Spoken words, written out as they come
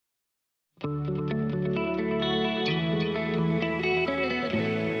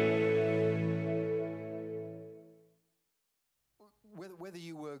Whether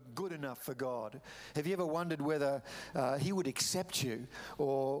you were good enough for God. Have you ever wondered whether He would accept you,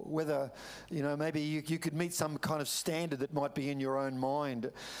 or whether, maybe you could meet some kind of standard that might be in your own mind?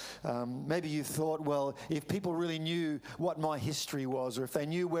 Maybe you thought, well, if people really knew what my history was, or if they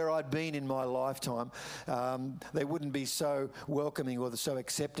knew where I'd been in my lifetime, they wouldn't be so welcoming or so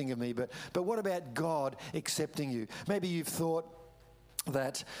accepting of me. But what about God accepting you? Maybe you've thought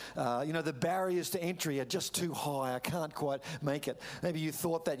that, the barriers to entry are just too high. I can't quite make it. Maybe you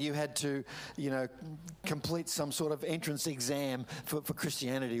thought that you had to, complete some sort of entrance exam for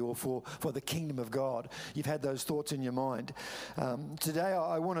Christianity or for the kingdom of God. You've had those thoughts in your mind. Today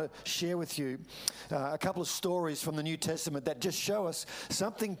I want to share with you a couple of stories from the New Testament that just show us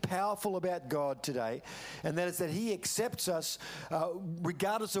something powerful about God today, and that is that He accepts us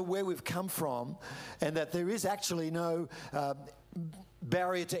regardless of where we've come from, and that there is actually no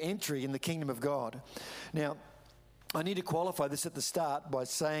barrier to entry in the kingdom of God. Now, I need to qualify this at the start by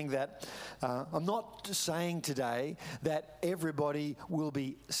saying that I'm not saying today that everybody will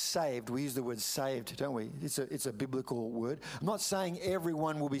be saved. We use the word saved, don't we? It's a biblical word. I'm not saying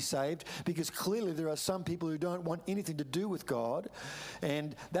everyone will be saved, because clearly there are some people who don't want anything to do with God,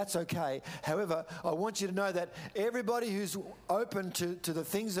 and that's okay. However, I want you to know that everybody who's open to the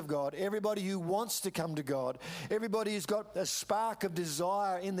things of God, everybody who wants to come to God, everybody who's got a spark of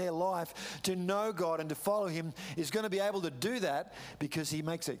desire in their life to know God and to follow Him is going to be able to do that, because He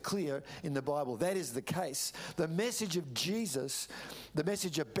makes it clear in the Bible that is the case. The message of Jesus, the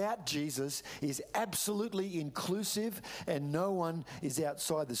message about Jesus, is absolutely inclusive, and no one is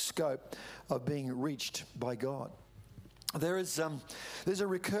outside the scope of being reached by God. There's a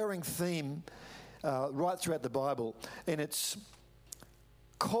recurring theme right throughout the Bible, and it's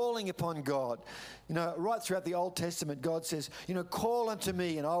calling upon God. Right throughout the Old Testament, God says, call unto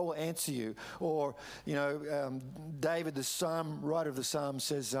me and I will answer you. Or, David, the psalm writer of the psalm,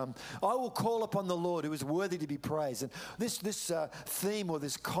 says, I will call upon the Lord who is worthy to be praised. And this theme, or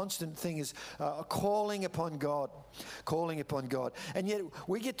this constant thing, is calling upon God. Calling upon God. And yet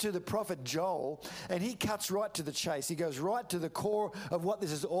we get to the prophet Joel, and he cuts right to the chase. He goes right to the core of what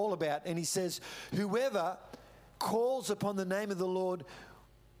this is all about. And he says, whoever calls upon the name of the Lord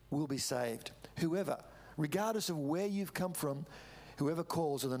will be saved. Whoever, regardless of where you've come from, whoever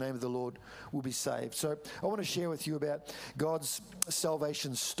calls on the name of the Lord will be saved. So I want to share with you about God's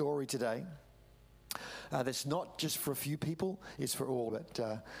salvation story today. That's not just for a few people, it's for all.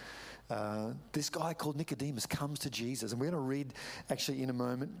 But this guy called Nicodemus comes to Jesus, and we're going to read actually in a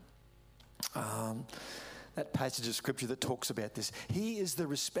moment that passage of scripture that talks about this. He is the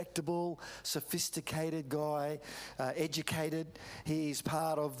respectable, sophisticated guy, educated. He's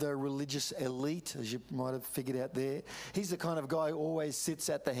part of the religious elite, as you might have figured out there. He's the kind of guy who always sits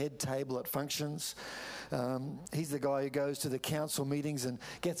at the head table at functions. He's the guy who goes to the council meetings and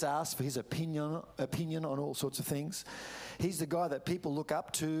gets asked for his opinion on all sorts of things. He's the guy that people look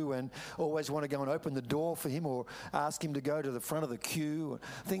up to and always want to go and open the door for him, or ask him to go to the front of the queue, or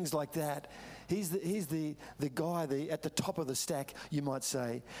things like that. He's the guy at the top of the stack, you might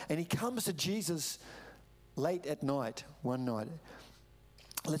say. And he comes to Jesus late at night, one night.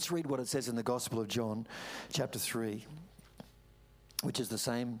 Let's read what it says in the Gospel of John, chapter 3, which is the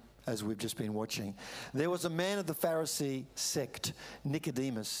same as we've just been watching. There was a man of the Pharisee sect,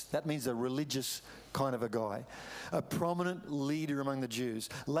 Nicodemus. That means a religious kind of a guy, a prominent leader among the Jews.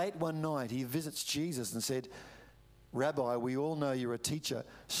 Late one night, he visits Jesus and said, Rabbi, we all know you're a teacher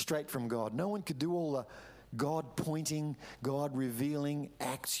straight from God. No one could do all the God-pointing, God-revealing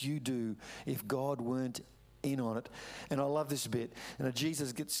acts you do if God weren't in on it. And I love this bit.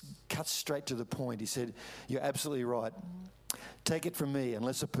 Jesus cuts straight to the point. He said, you're absolutely right. Take it from me,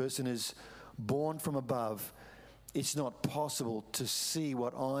 unless a person is born from above, it's not possible to see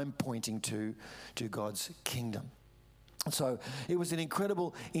what I'm pointing to God's kingdom. So it was an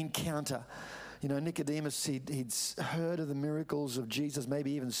incredible encounter. Nicodemus, he'd heard of the miracles of Jesus,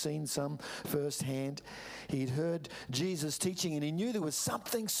 maybe even seen some firsthand. He'd heard Jesus teaching, and he knew there was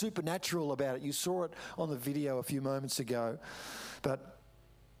something supernatural about it. You saw it on the video a few moments ago.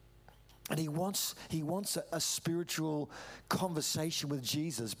 And he wants a spiritual conversation with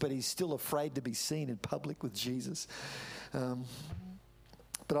Jesus, but he's still afraid to be seen in public with Jesus.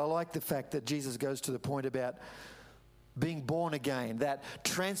 But I like the fact that Jesus goes to the point about being born again, that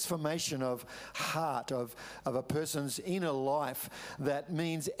transformation of heart, of a person's inner life, that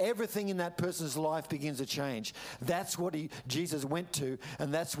means everything in that person's life begins to change. That's what Jesus went to,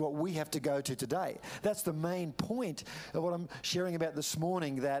 and that's what we have to go to today. That's the main point of what I'm sharing about this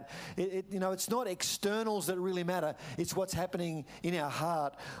morning, that it's not externals that really matter, it's what's happening in our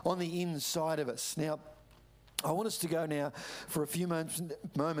heart on the inside of us. Now, I want us to go now for a few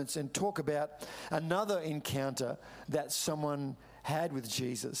moments and talk about another encounter that someone had with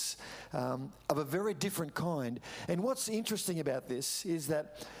Jesus, of a very different kind. And what's interesting about this is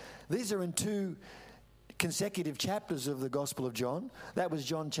that these are in 2 consecutive chapters of the Gospel of John. That was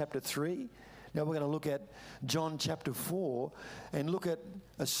John chapter 3. Now we're going to look at John chapter 4 and look at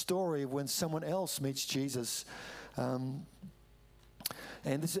a story of when someone else meets Jesus.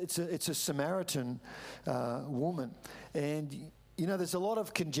 And it's a Samaritan woman. And, there's a lot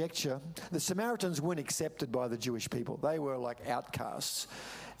of conjecture. The Samaritans weren't accepted by the Jewish people. They were like outcasts.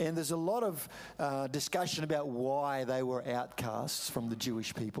 And there's a lot of discussion about why they were outcasts from the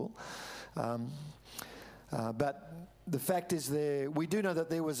Jewish people. But the fact is, we do know that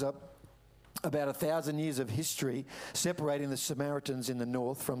there was about 1,000 years of history separating the Samaritans in the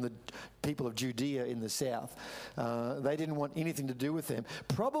north from the people of Judea in the south. They didn't want anything to do with them,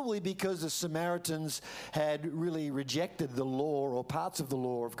 probably because the Samaritans had really rejected the law or parts of the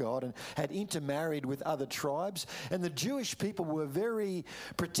law of God and had intermarried with other tribes. And the Jewish people were very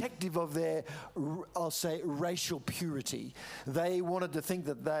protective of their, I'll say, racial purity. They wanted to think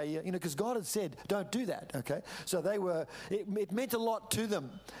that they, because God had said, don't do that, okay? So it meant a lot to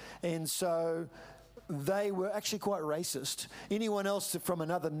them. And so they were actually quite racist. Anyone else from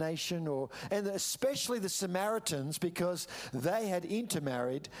another nation, and especially the Samaritans, because they had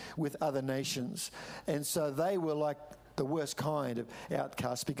intermarried with other nations. And so they were like the worst kind of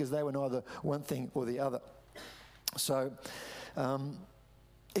outcasts because they were neither one thing or the other. So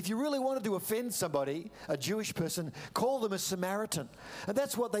if you really wanted to offend somebody, a Jewish person, call them a Samaritan. And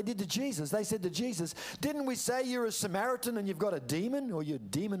that's what they did to Jesus. They said to Jesus, didn't we say you're a Samaritan and you've got a demon or you're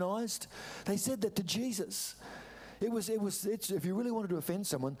demonized? They said that to Jesus. If you really wanted to offend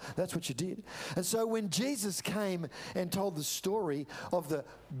someone, that's what you did. And so when Jesus came and told the story of the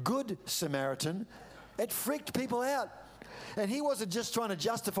good Samaritan, it freaked people out. And he wasn't just trying to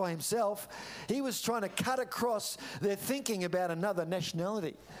justify himself. He was trying to cut across their thinking about another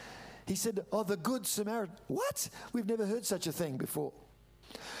nationality. He said, the good Samaritan. What? We've never heard such a thing before.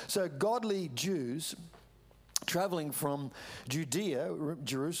 So godly Jews traveling from Judea,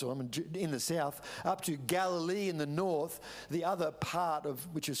 Jerusalem, in the south, up to Galilee in the north, the other part of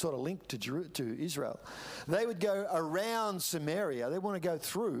which is sort of linked to Israel, they would go around Samaria. They want to go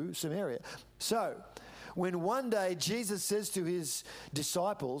through Samaria. So when one day Jesus says to his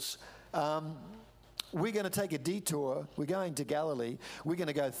disciples, we're going to take a detour, we're going to Galilee, we're going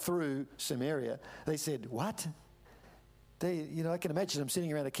to go through Samaria, they said, what? I can imagine them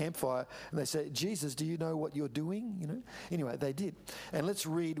sitting around a campfire and they say, Jesus, do you know what you're doing? Anyway, they did. And let's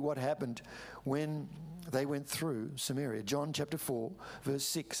read what happened when they went through Samaria. John chapter 4, verse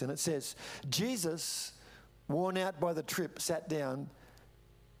 6. And it says, Jesus, worn out by the trip, sat down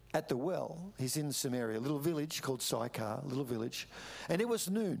at the well. He's in Samaria, a little village called Sychar, a little village. And it was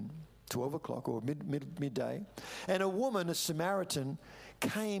noon, 12 o'clock or midday. And a woman, a Samaritan,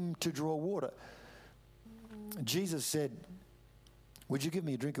 came to draw water. Jesus said, would you give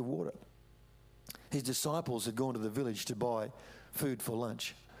me a drink of water? His disciples had gone to the village to buy food for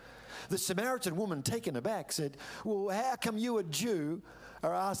lunch. The Samaritan woman, taken aback, said, well, how come you, a Jew,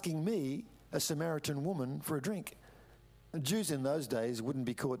 are asking me, a Samaritan woman, for a drink? The Jews in those days wouldn't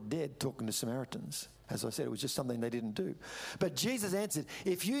be caught dead talking to Samaritans. As I said, it was just something they didn't do. But Jesus answered,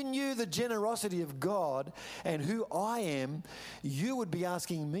 if you knew the generosity of God and who I am, you would be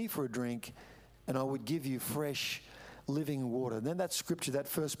asking me for a drink, and I would give you fresh living water. And then that scripture, that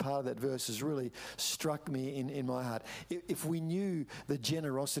first part of that verse has really struck me in my heart. If we knew the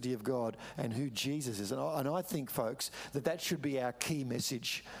generosity of God and who Jesus is, and I think, folks, that should be our key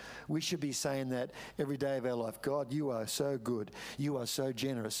message. We should be saying that every day of our life. God, you are so good. You are so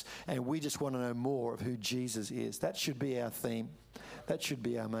generous. And we just want to know more of who Jesus is. That should be our theme. That should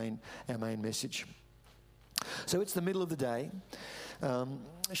be our main message. So it's the middle of the day.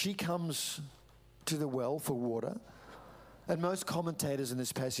 She comes to the well for water. And most commentators in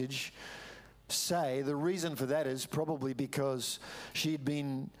this passage say the reason for that is probably because she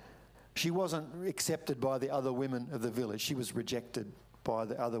wasn't accepted by the other women of the village. She was rejected by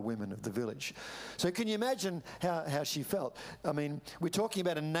the other women of the village. So can you imagine how she felt? I mean, we're talking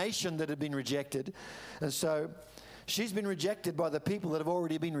about a nation that had been rejected. And so she's been rejected by the people that have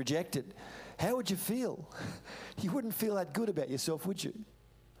already been rejected. How would you feel? You wouldn't feel that good about yourself, would you?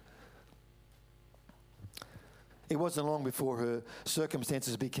 It wasn't long before her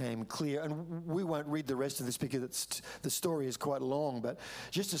circumstances became clear, and we won't read the rest of this because the story is quite long, but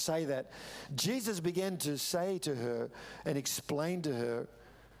just to say that Jesus began to say to her and explain to her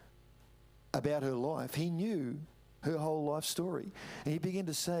about her life. He knew her whole life story, and he began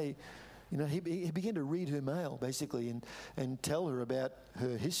to say, he began to read her mail, basically, and tell her about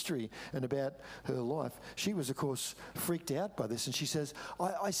her history and about her life. She was, of course, freaked out by this, and she says,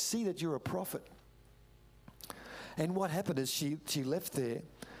 I see that you're a prophet. And what happened is she left there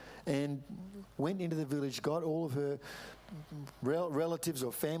and went into the village, got all of her relatives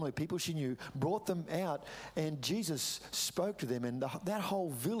or family, people she knew, brought them out, and Jesus spoke to them, and that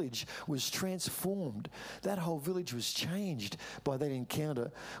whole village was transformed. That whole village was changed by that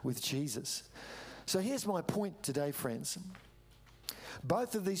encounter with Jesus. So here's my point today, friends.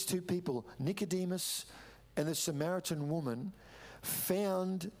 Both of these two people, Nicodemus and the Samaritan woman,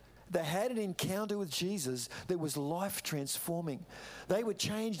 they had an encounter with Jesus that was life transforming. They were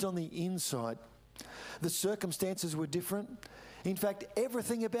changed on the inside. The circumstances were different. In fact,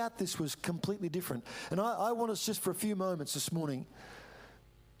 everything about this was completely different. And I want us just for a few moments this morning.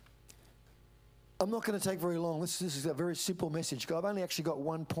 I'm not going to take very long. This is a very simple message. I've only actually got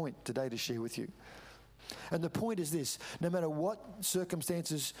one point today to share with you. And the point is this: no matter what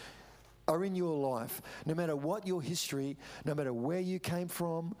circumstances are in your life, no matter what your history, no matter where you came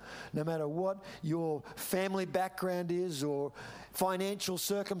from, no matter what your family background is or financial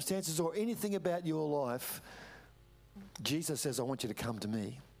circumstances or anything about your life, Jesus says, I want you to come to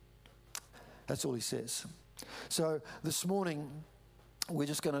me. That's all he says. So this morning, we're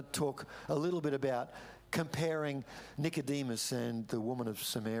just going to talk a little bit about comparing Nicodemus and the woman of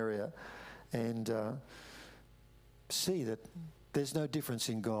Samaria and see that there's no difference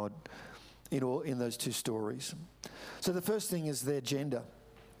in God in those two stories. So the first thing is their gender.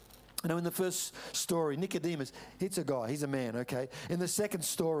 In the first story, Nicodemus, it's a guy, he's a man, okay? In the second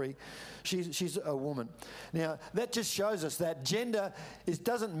story, she's a woman. Now, that just shows us that gender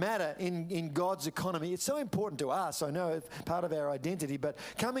doesn't matter in God's economy. It's so important to us, I know, it's part of our identity, but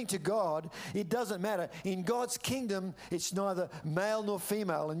coming to God, it doesn't matter. In God's kingdom, it's neither male nor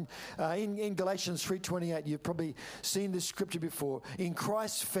female. And in Galatians 3:28, you've probably seen this scripture before. In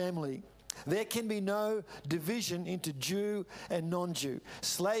Christ's family, there can be no division into Jew and non-Jew,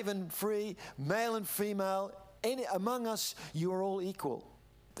 slave and free, male and female. Among us, you are all equal.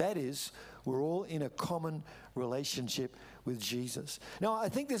 That is, we're all in a common relationship with Jesus. Now, I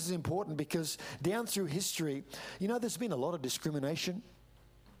think this is important because down through history, there's been a lot of discrimination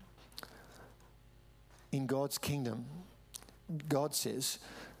in God's kingdom. God says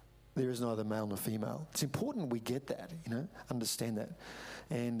there is neither male nor female. It's important we get that, understand that.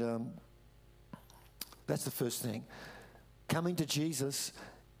 And that's the first thing. Coming to Jesus,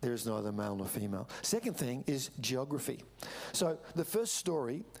 there is neither male nor female. Second thing is geography. So the first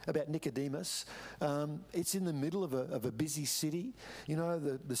story about Nicodemus, it's in the middle of a busy city,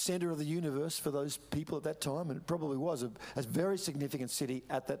 the center of the universe for those people at that time, and it probably was a very significant city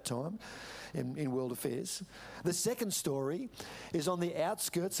at that time in world affairs. The second story is on the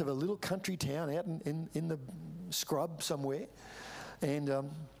outskirts of a little country town out in the scrub somewhere. And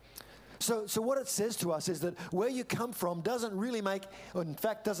So what it says to us is that where you come from doesn't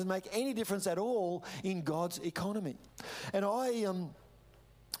make any difference at all in God's economy. And I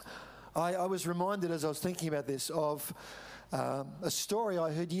was reminded as I was thinking about this of a story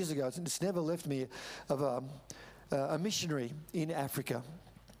I heard years ago. It's never left me, of a missionary in Africa.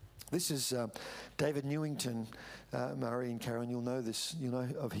 This is David Newington. Murray and Karen, you'll know this. You know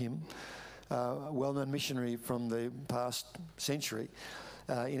of him. A well-known missionary from the past century.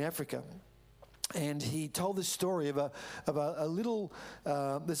 In Africa, and he told this story of a little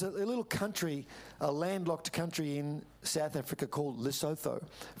there's a little country, a landlocked country in South Africa called Lesotho,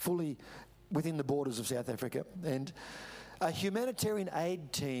 fully within the borders of South Africa, and a humanitarian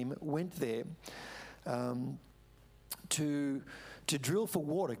aid team went there to drill for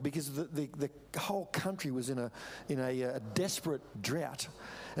water because the whole country was in a desperate drought.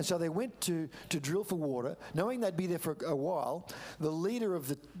 And so they went to drill for water, knowing they'd be there for a while. The leader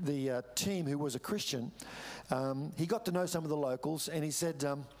of the team, who was a Christian, he got to know some of the locals, and he said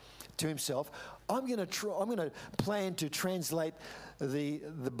to himself, I'm going to plan to translate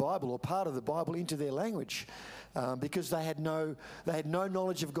the Bible or part of the Bible into their language. Because they had no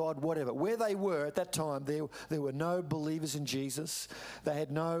knowledge of God, whatever. Where they were at that time, there were no believers in Jesus. They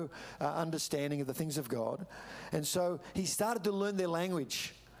had no understanding of the things of God. And so he started to learn their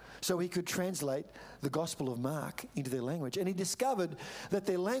language so he could translate the Gospel of Mark into their language. And he discovered that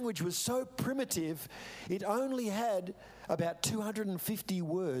their language was so primitive, it only had about 250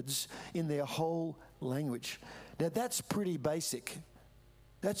 words in their whole language. Now, that's pretty basic.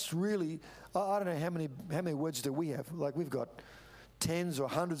 That's really, I don't know how many words do we have. Like, we've got tens or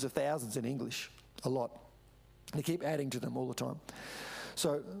hundreds of thousands in English, a lot. They keep adding to them all the time.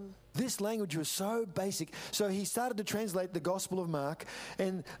 So this language was so basic. So he started to translate the Gospel of Mark,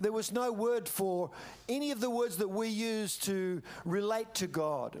 and there was no word for any of the words that we use to relate to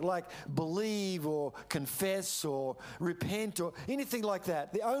God, like believe or confess or repent or anything like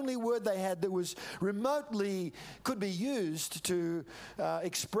that. The only word they had that was remotely could be used to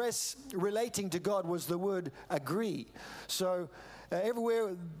express relating to God was the word agree. So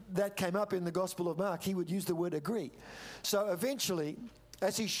everywhere that came up in the Gospel of Mark, he would use the word agree. So eventually,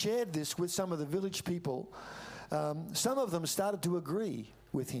 as he shared this with some of the village people, some of them started to agree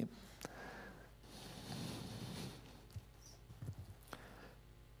with him.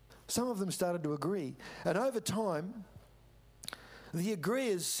 Some of them started to agree. And over time, the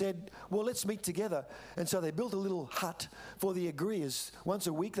agreeers said, well, let's meet together. And so they built a little hut for the agreeers. Once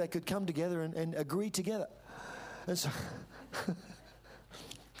a week, they could come together and agree together. And so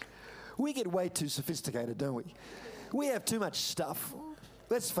we get way too sophisticated, don't we? We have too much stuff.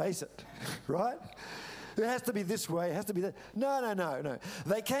 Let's face it, right? It has to be this way, it has to be that. No.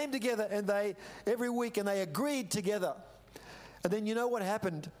 They came together every week and they agreed together. And then you know what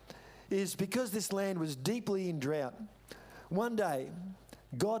happened is because this land was deeply in drought, one day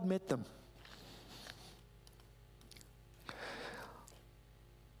God met them.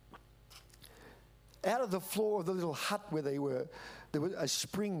 Out of the floor of the little hut where they were, there was a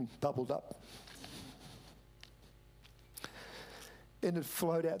spring bubbled up. And it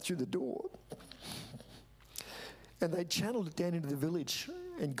flowed out through the door. And they channeled it down into the village,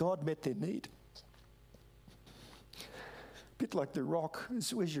 and God met their need. A bit like the rock.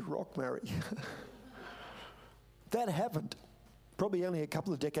 Where's your rock, Mary? That happened probably only a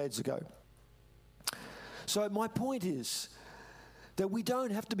couple of decades ago. So my point is that we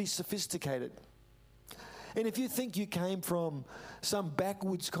don't have to be sophisticated. And if you think you came from some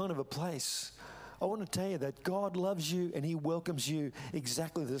backwoods kind of a place, I want to tell you that God loves you and he welcomes you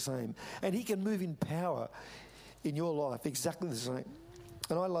exactly the same. And he can move in power in your life exactly the same.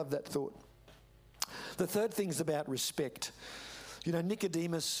 And I love that thought. The third thing is about respect. You know,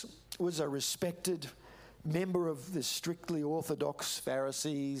 Nicodemus was a respected member of the strictly orthodox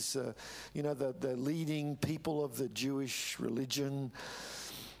Pharisees, the leading people of the Jewish religion.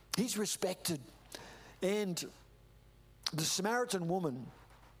 He's respected. And the Samaritan woman,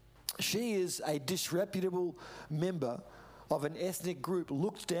 she is a disreputable member of an ethnic group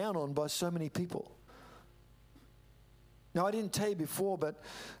looked down on by so many people. Now, I didn't tell you before, but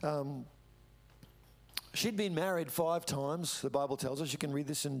she'd been married 5 times, the Bible tells us. You can read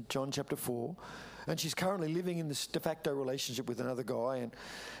this in John chapter 4. And she's currently living in this de facto relationship with another guy.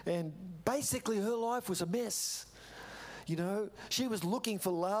 And basically her life was a mess. You know, she was looking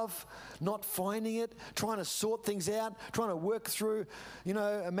for love, not finding it, trying to sort things out, trying to work through,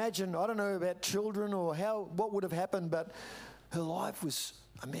 imagine, I don't know about children or what would have happened, but her life was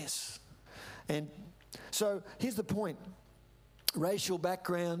a mess. And so here's the point. Racial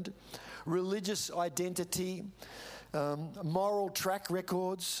background, religious identity, moral track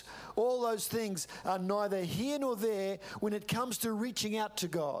records, all those things are neither here nor there when it comes to reaching out to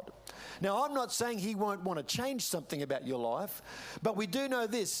God. Now, I'm not saying he won't want to change something about your life, but we do know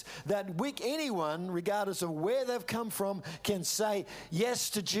this, that anyone, regardless of where they've come from, can say yes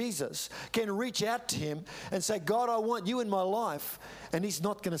to Jesus, can reach out to him and say, God, I want you in my life. And he's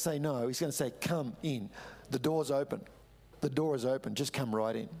not going to say no. He's going to say, come in. The door's open. The door is open. Just come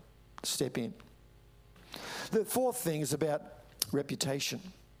right in. Step in. The fourth thing is about reputation.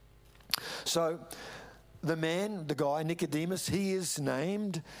 So the man, the guy, Nicodemus, he is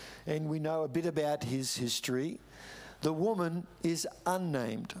named, and we know a bit about his history. The woman is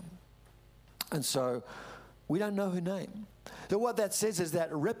unnamed. And so we don't know her name. So what that says is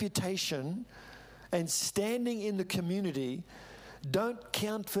that reputation and standing in the community don't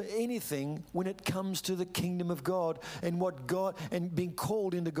count for anything when it comes to the kingdom of God and being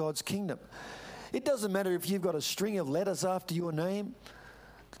called into God's kingdom. It doesn't matter if you've got a string of letters after your name.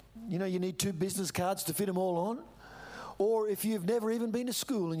 You need 2 business cards to fit them all on. Or if you've never even been to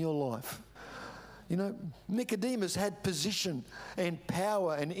school in your life. Nicodemus had position and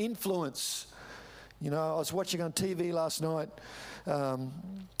power and influence. I was watching on TV last night.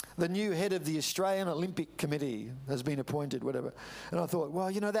 the new head of the Australian Olympic Committee has been appointed, whatever. And I thought,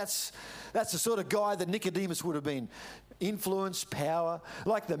 well, that's the sort of guy that Nicodemus would have been. Influence, power,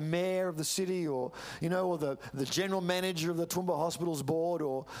 like the mayor of the city, or the general manager of the Toowoomba Hospital's board,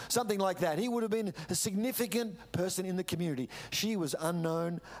 or something like that. He would have been a significant person in the community. She was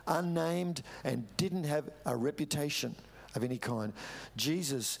unknown, unnamed, and didn't have a reputation of any kind.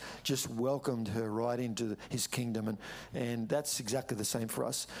 Jesus just welcomed her right into his kingdom, and that's exactly the same for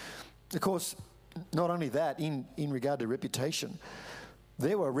us. Of course, not only that, in regard to reputation,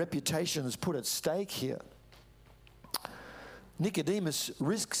 there were reputations put at stake here. Nicodemus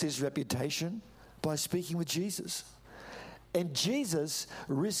risks his reputation by speaking with Jesus. And Jesus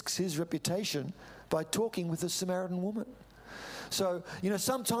risks his reputation by talking with a Samaritan woman. So,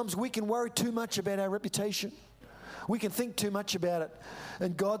 sometimes we can worry too much about our reputation. We can think too much about it.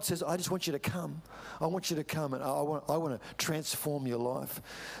 And God says, I just want you to come. I want you to come, and I want to transform your life.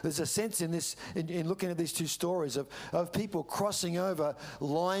 There's a sense in this, in looking at these two stories, of people crossing over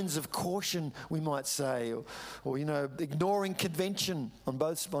lines of caution, we might say, or ignoring convention in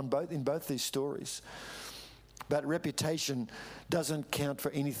both these stories. But reputation doesn't count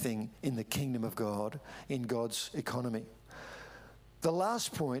for anything in the kingdom of God, in God's economy. The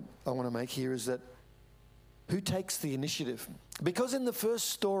last point I want to make here is that who takes the initiative? Because in the first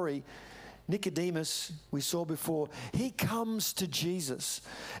story, Nicodemus, we saw before, he comes to Jesus.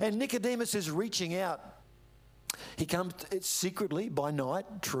 And Nicodemus is reaching out. He comes secretly by night,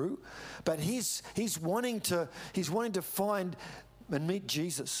 true, but he's wanting to find and meet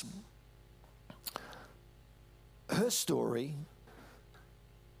Jesus. Her story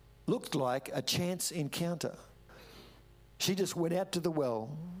looked like a chance encounter. She just went out to the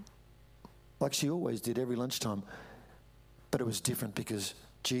well, like she always did every lunchtime. But it was different because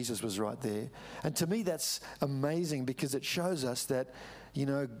Jesus was right there. And to me, that's amazing because it shows us that,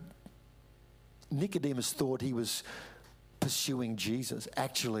 Nicodemus thought he was pursuing Jesus.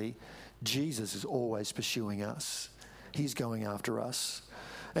 Actually, Jesus is always pursuing us. He's going after us.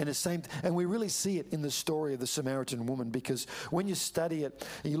 And we really see it in the story of the Samaritan woman, because when you study it,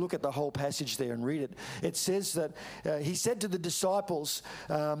 you look at the whole passage there and read it, it says that he said to the disciples,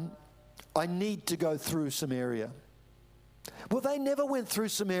 I need to go through Samaria. Well, they never went through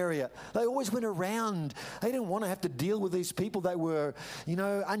Samaria. They always went around. They didn't want to have to deal with these people. They were,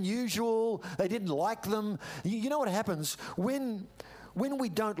 unusual. They didn't like them. You know what happens when we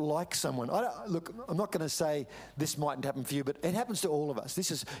don't like someone? Look, I'm not going to say this mightn't happen for you, but it happens to all of us.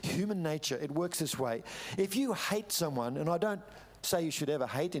 This is human nature. It works this way. If you hate someone, and I don't say you should ever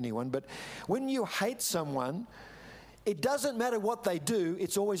hate anyone, but when you hate someone, it doesn't matter what they do,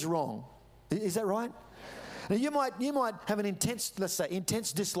 it's always wrong. Is that right? Now, you might have an intense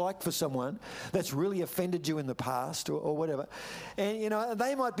dislike for someone that's really offended you in the past or whatever. And,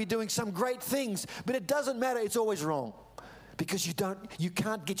 they might be doing some great things, but it doesn't matter. It's always wrong because you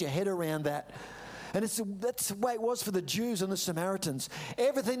can't get your head around that. And that's the way it was for the Jews and the Samaritans.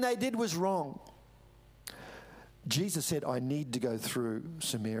 Everything they did was wrong. Jesus said, I need to go through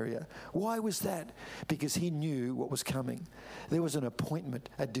Samaria. Why was that? Because he knew what was coming. There was an appointment,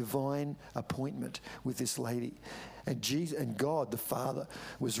 a divine appointment with this lady. And God, the Father,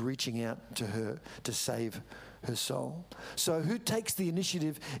 was reaching out to her to save her soul. So who takes the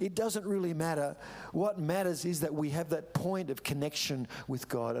initiative? It doesn't really matter. What matters is that we have that point of connection with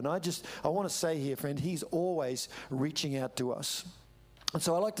God. And I want to say here, friend, he's always reaching out to us. And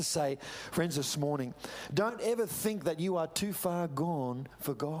so I like to say, friends, this morning, don't ever think that you are too far gone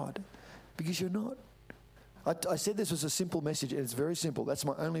for God, because you're not. I said this was a simple message, and it's very simple. That's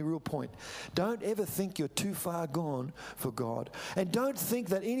my only real point. Don't ever think you're too far gone for God. And don't think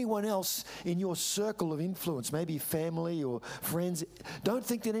that anyone else in your circle of influence, maybe family or friends, don't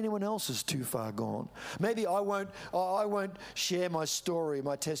think that anyone else is too far gone. Maybe I won't share my story,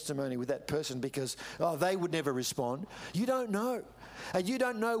 my testimony with that person because they would never respond. You don't know. And you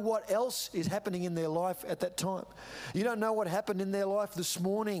don't know what else is happening in their life at that time. You don't know what happened in their life this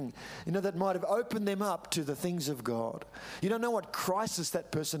morning, that might have opened them up to the things of God. You don't know what crisis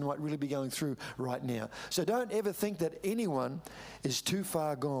that person might really be going through right now. So don't ever think that anyone is too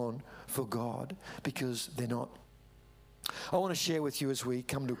far gone for God, because they're not. I want to share with you as we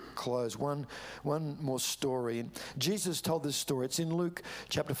come to close one more story. And Jesus told this story. It's in Luke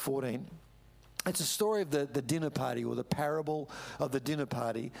chapter 14. It's a story of the dinner party, or the parable of the dinner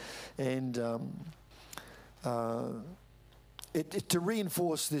party. And to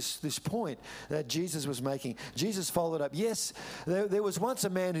reinforce this point that Jesus was making, Jesus followed up. Yes, there was once a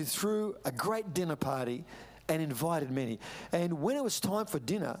man who threw a great dinner party and invited many. And when it was time for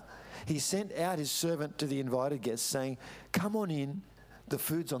dinner, he sent out his servant to the invited guests saying, come on in the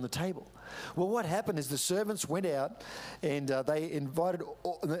food's on the table. Well, what happened is the servants went out and they invited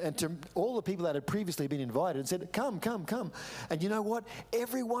all the people that had previously been invited and said, come, come, come. And you know what?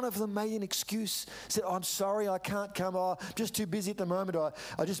 Every one of them made an excuse. Said, I'm sorry, I can't come. Oh, I'm just too busy at the moment.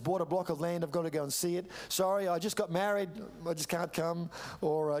 I just bought a block of land. I've got to go and see it. Sorry, I just got married. I just can't come.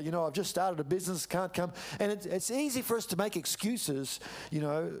 Or, I've just started a business. Can't come. And it's easy for us to make excuses,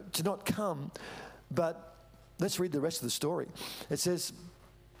 to not come. But let's read the rest of the story. It says,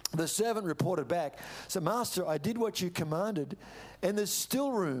 the servant reported back, so Master, I did what you commanded, and there's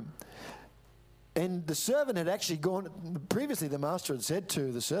still room. And the servant had actually gone, previously the master had said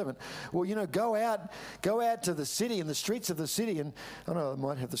to the servant, well, go out to the city and the streets of the city. And I don't know, I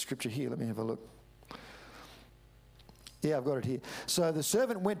might have the scripture here. Let me have a look. Yeah, I've got it here. So the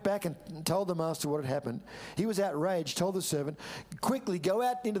servant went back and told the master what had happened. He was outraged, told the servant, quickly go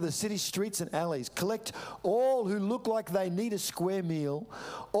out into the city streets and alleys. Collect all who look like they need a square meal,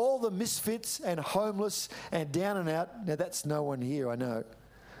 all the misfits and homeless and down and out. Now, that's no one here, I know.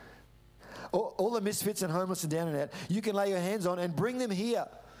 All the misfits and homeless and down and out. You can lay your hands on and bring them here.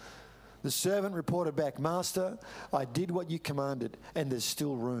 The servant reported back, Master, I did what you commanded, and there's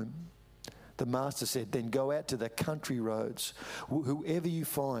still room. The master said, then go out to the country roads. Whoever you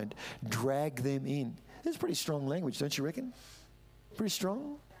find, drag them in. That's pretty strong language, don't you reckon? Pretty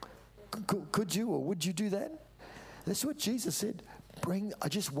strong? Could you or would you do that? That's what Jesus said.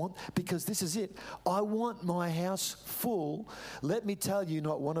 Because this is it. I want my house full. Let me tell you,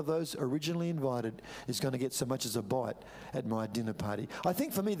 not one of those originally invited is going to get so much as a bite at my dinner party. I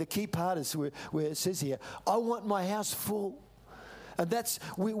think for me, the key part is where it says here, I want my house full. And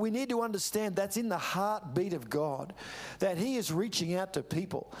we need to understand that's in the heartbeat of God, that He is reaching out to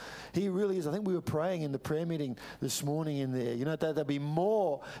people. He really is. I think we were praying in the prayer meeting this morning in there, that there'll be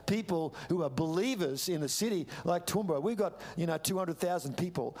more people who are believers in the city like Toowoomba. We've got, 200,000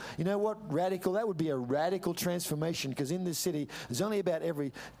 people. You know what? Radical. That would be a radical transformation, because in this city, there's only about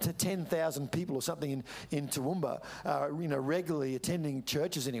every 10,000 people or something in Toowoomba, regularly attending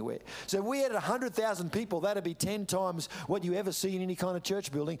churches anywhere. So if we had 100,000 people, that'd be 10 times what you ever see in any kind of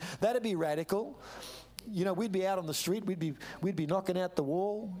church building. That'd be radical. We'd be out on the street. We'd be knocking out the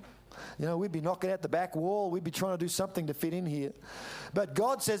wall. We'd be knocking out the back wall. We'd be trying to do something to fit in here. But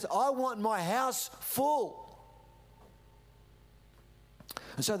God says, I want my house full.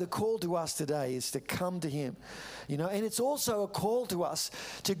 And so the call to us today is to come to Him. And it's also a call to us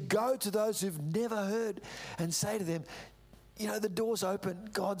to go to those who've never heard and say to them, the door's open.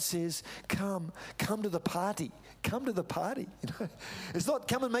 God says, come to the party. Come to the party. It's not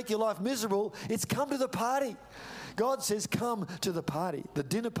come and make your life miserable. It's come to the party. God says, come to the party, the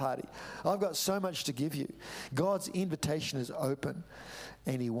dinner party. I've got so much to give you. God's invitation is open,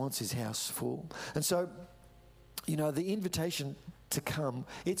 and He wants His house full. And so, the invitation to come,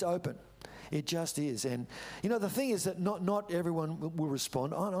 it's open. It just is. And, the thing is that not everyone will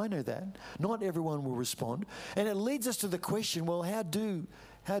respond. I know that. Not everyone will respond. And it leads us to the question, well, how do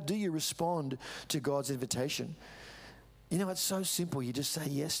you respond to God's invitation? It's so simple. You just say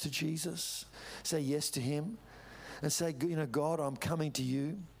yes to Jesus. Say yes to Him. And say, God, I'm coming to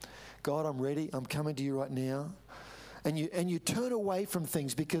you. God, I'm ready. I'm coming to you right now. And you turn away from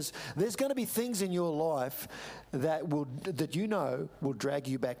things, because there's going to be things in your life that will drag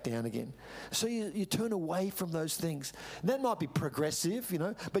you back down again. So you turn away from those things. And that might be progressive,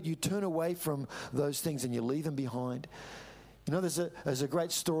 but you turn away from those things and you leave them behind. There's a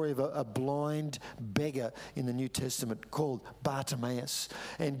great story of a blind beggar in the New Testament called Bartimaeus.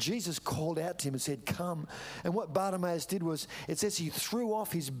 And Jesus called out to him and said, come. And what Bartimaeus did was, it says he threw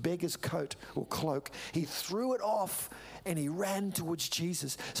off his beggar's coat or cloak. He threw it off and he ran towards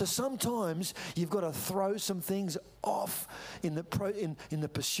Jesus. So sometimes you've got to throw some things off in the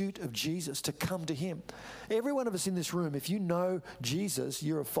pursuit of Jesus, to come to Him. Every one of us in this room, if you know Jesus,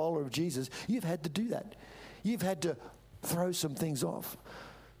 you're a follower of Jesus, you've had to do that. You've had to throw some things off.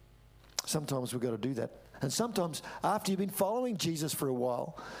 Sometimes we've got to do that. And sometimes after you've been following Jesus for a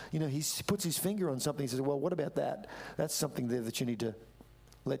while, He puts His finger on something. He says, well, what about that? That's something there that you need to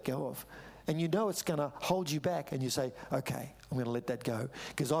let go of. And it's going to hold you back. And you say, okay, I'm going to let that go,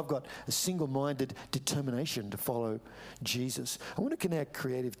 because I've got a single-minded determination to follow Jesus. I wonder, can our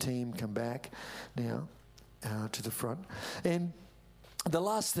creative team come back now to the front? And the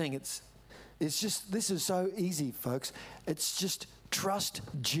last thing, it's just, this is so easy, folks. It's just trust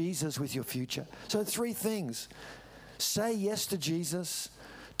Jesus with your future. So 3 things. Say yes to Jesus.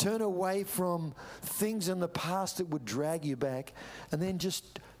 Turn away from things in the past that would drag you back. And then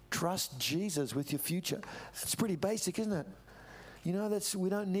just trust Jesus with your future. It's pretty basic, isn't it? You know, we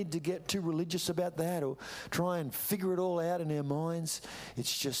don't need to get too religious about that or try and figure it all out in our minds.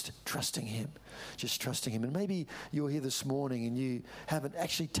 It's just trusting Him, just trusting Him. And maybe you're here this morning and you haven't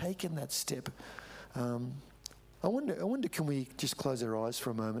actually taken that step. I wonder, can we just close our eyes for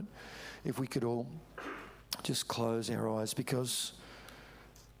a moment? If we could all just close our eyes, because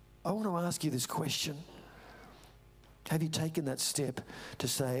I want to ask you this question. Have you taken that step to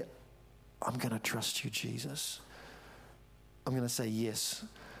say, I'm going to trust you, Jesus? I'm going to say yes.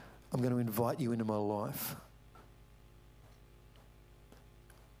 I'm going to invite you into my life.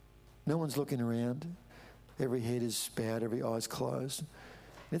 No one's looking around. Every head is bowed, every eye's closed.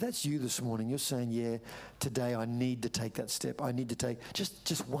 If that's you this morning, you're saying, yeah, today I need to take that step. I need to take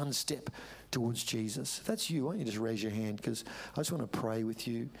just one step towards Jesus. If that's you, why don't you just raise your hand, because I just want to pray with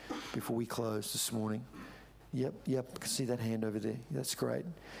you before we close this morning. Yep, I can see that hand over there. That's great.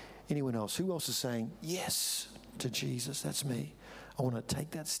 Anyone else? Who else is saying yes to Jesus? That's me. I want to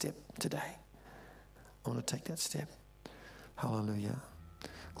take that step today. I want to take that step. Hallelujah.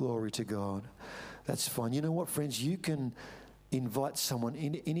 Glory to God. That's fine. You know what, friends? You can invite someone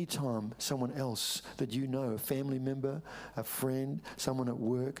any time, someone else that you know, a family member, a friend, someone at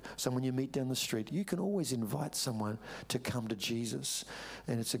work, someone you meet down the street. You can always invite someone to come to Jesus,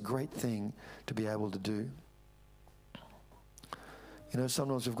 and it's a great thing to be able to do. You know,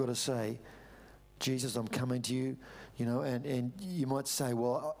 sometimes we've got to say, Jesus, I'm coming to you, you know, and you might say,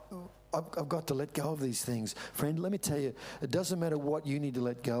 well, I've got to let go of these things. Friend, let me tell you, it doesn't matter what you need to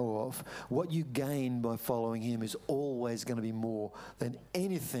let go of. What you gain by following Him is always going to be more than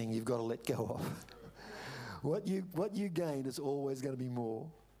anything you've got to let go of. What you gain is always going to be more.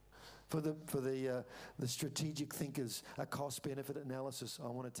 For the strategic thinkers, a cost-benefit analysis, I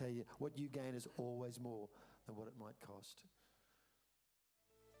want to tell you, what you gain is always more than what it might cost.